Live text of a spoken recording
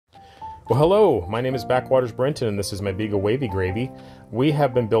Well, hello, my name is Backwaters Brenton, and this is my Beagle Wavy Gravy. We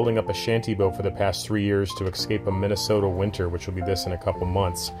have been building up a shanty boat for the past 3 years to escape a Minnesota winter, which will be this in a couple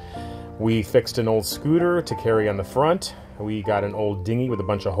months. We fixed an old scooter to carry on the front. We got an old dinghy with a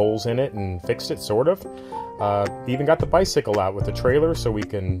bunch of holes in it and fixed it, sort of. Even got the bicycle out with the trailer so we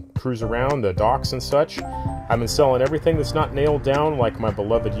can cruise around the docks and such. I've been selling everything that's not nailed down, like my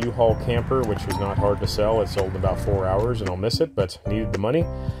beloved U-Haul camper, which was not hard to sell. It sold in about 4 hours, and I'll miss it, but needed the money.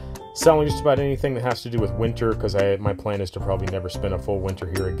 Selling just about anything that has to do with winter, because my plan is to probably never spend a full winter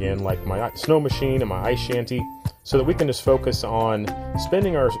here again, like my snow machine and my ice shanty, so that we can just focus on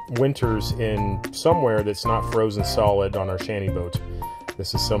spending our winters in somewhere that's not frozen solid on our shanty boat.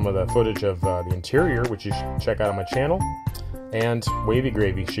 This is some of the footage of the interior, which you should check out on my channel. And Wavy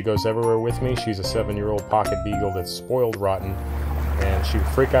Gravy, she goes everywhere with me. She's a 7-year-old pocket beagle that's spoiled rotten, and she would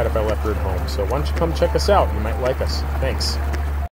freak out if I left her at home. So why don't you come check us out? You might like us. Thanks.